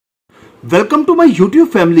Welcome to my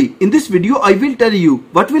YouTube family. In this video, I will tell you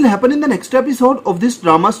what will happen in the next episode of this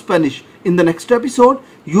drama Spanish. In the next episode,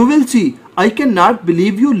 you will see, I cannot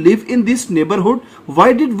believe you live in this neighborhood.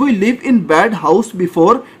 Why did we live in bad house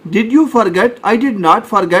before? Did you forget? I did not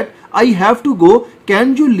forget. I have to go.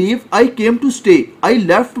 Can you leave? I came to stay. I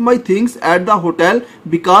left my things at the hotel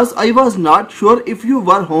because I was not sure if you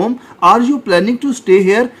were home. Are you planning to stay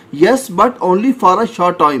here? Yes, but only for a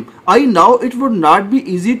short time. I know it would not be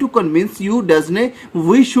easy to convince you, Disney.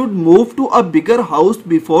 We should move to a bigger house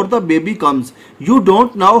before the baby comes. You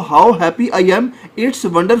don't know how happy I am. It's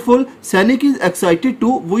wonderful. Sanik is excited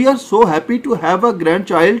too. We are so happy to have a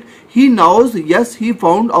grandchild. He knows, yes, he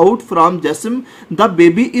found out from Jessim. The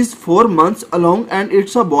baby is 4 months along and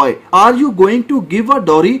it's a boy. Are you going to give a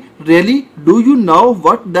dowry? Really? Do you know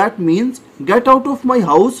what that means? Get out of my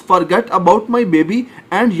house. Forget about my baby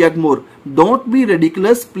and Yagmur. Don't be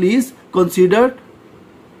ridiculous. Please consider.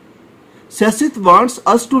 Sasit wants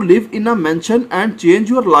us to live in a mansion and change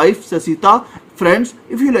your life, Sasita. Friends,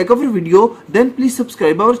 if you like our video, then please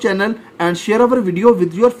subscribe our channel and share our video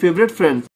with your favorite friends.